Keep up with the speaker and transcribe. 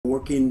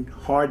working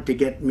hard to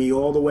get me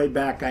all the way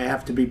back. I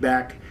have to be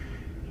back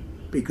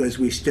because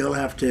we still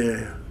have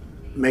to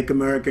make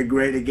America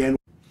great again.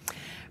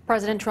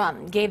 President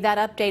Trump gave that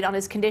update on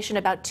his condition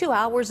about 2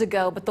 hours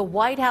ago, but the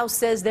White House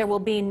says there will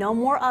be no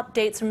more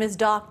updates from his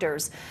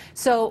doctors.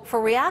 So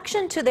for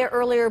reaction to their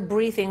earlier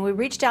briefing, we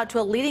reached out to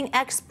a leading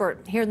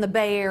expert here in the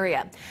Bay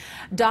Area.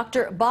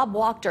 Dr. Bob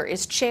Wachter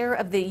is chair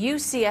of the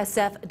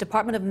UCSF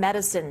Department of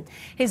Medicine.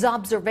 His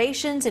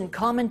observations and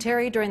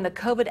commentary during the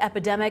COVID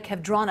epidemic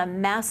have drawn a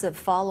massive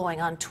following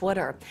on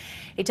Twitter.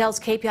 He tells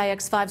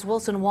KPIX 5's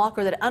Wilson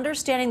Walker that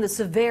understanding the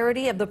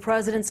severity of the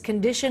president's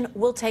condition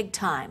will take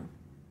time.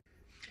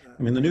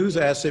 I mean, the news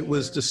as it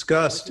was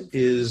discussed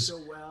is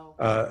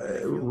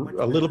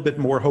a little bit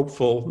more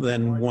hopeful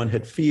than one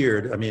had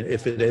feared. I mean,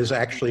 if it is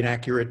actually an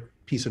accurate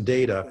piece of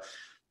data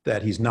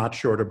that he's not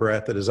short of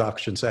breath, that his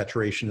oxygen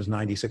saturation is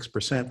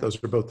 96%,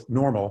 those are both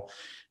normal,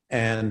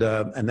 and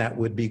that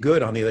would be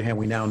good. On the other hand,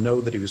 we now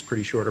know that he was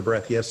pretty short of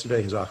breath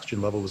yesterday. His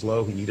oxygen level was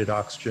low. He needed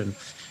oxygen.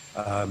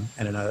 And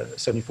in a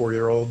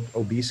 74-year-old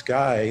obese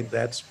guy,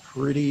 that's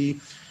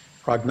pretty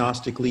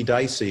prognostically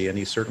dicey, and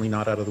he's certainly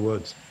not out of the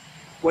woods.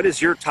 What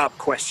is your top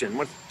question?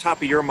 What's top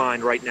of your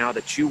mind right now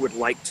that you would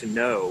like to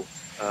know,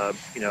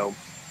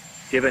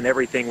 given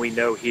everything we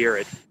know here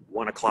at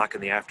 1 o'clock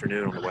in the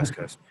afternoon on the West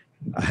Coast?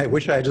 I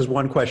wish I had just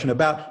one question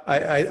about,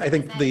 I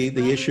think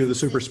the issue of the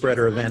super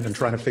spreader event and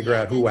trying to figure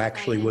out who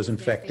actually was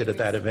infected at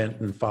that event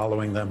and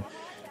following them.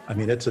 I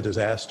mean, it's a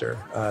disaster.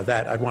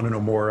 That I'd want to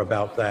know more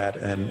about that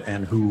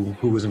and who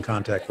was in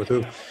contact with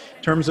who.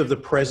 In terms of the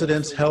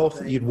president's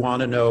health, you'd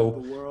want to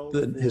know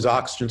his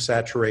oxygen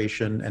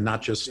saturation, and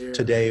not just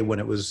today when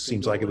it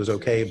seems like it was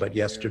okay, but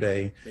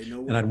yesterday.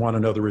 And I'd want to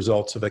know the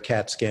results of a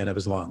CAT scan of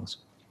his lungs,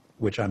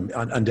 which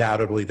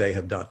undoubtedly they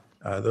have done.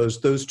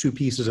 Those two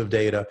pieces of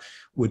data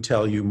would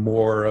tell you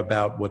more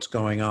about what's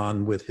going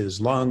on with his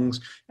lungs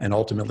and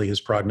ultimately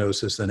his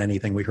prognosis than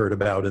anything we heard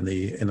about in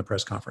the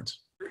press conference.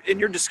 In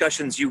your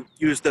discussions, you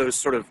use those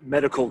sort of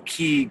medical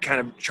key kind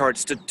of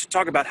charts to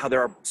talk about how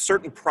there are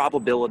certain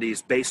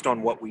probabilities based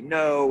on what we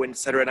know, et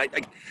cetera. And I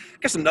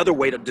guess another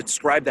way to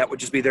describe that would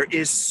just be there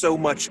is so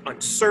much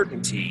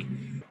uncertainty.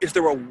 Is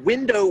there a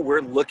window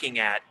we're looking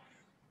at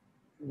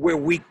where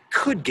we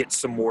could get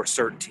some more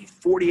certainty?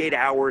 48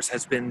 hours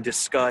has been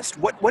discussed.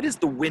 What is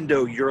the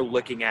window you're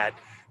looking at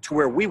to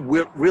where we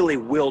really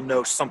will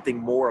know something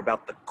more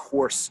about the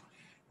course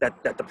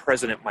that the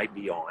president might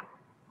be on?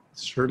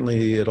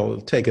 Certainly,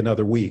 it'll take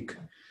another week.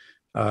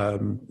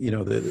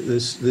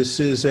 This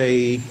is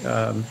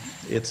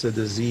it's a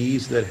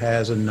disease that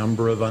has a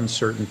number of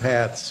uncertain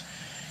paths,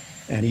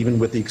 and even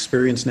with the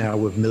experience now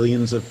with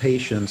millions of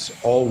patients,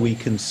 all we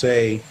can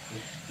say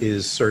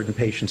is certain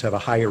patients have a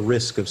higher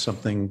risk of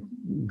something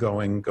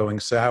going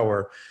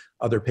sour.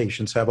 Other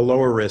patients have a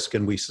lower risk,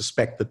 and we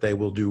suspect that they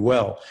will do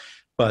well.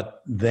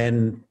 But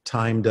then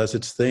time does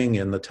its thing,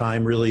 and the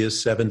time really is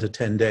 7 to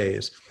 10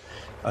 days.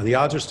 The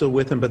odds are still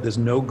with him, but there's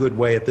no good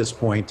way at this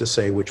point to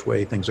say which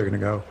way things are going to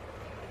go.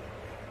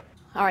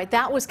 All right,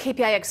 that was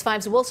KPIX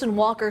 5's Wilson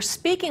Walker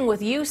speaking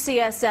with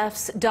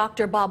UCSF's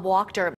Dr. Bob Wachter.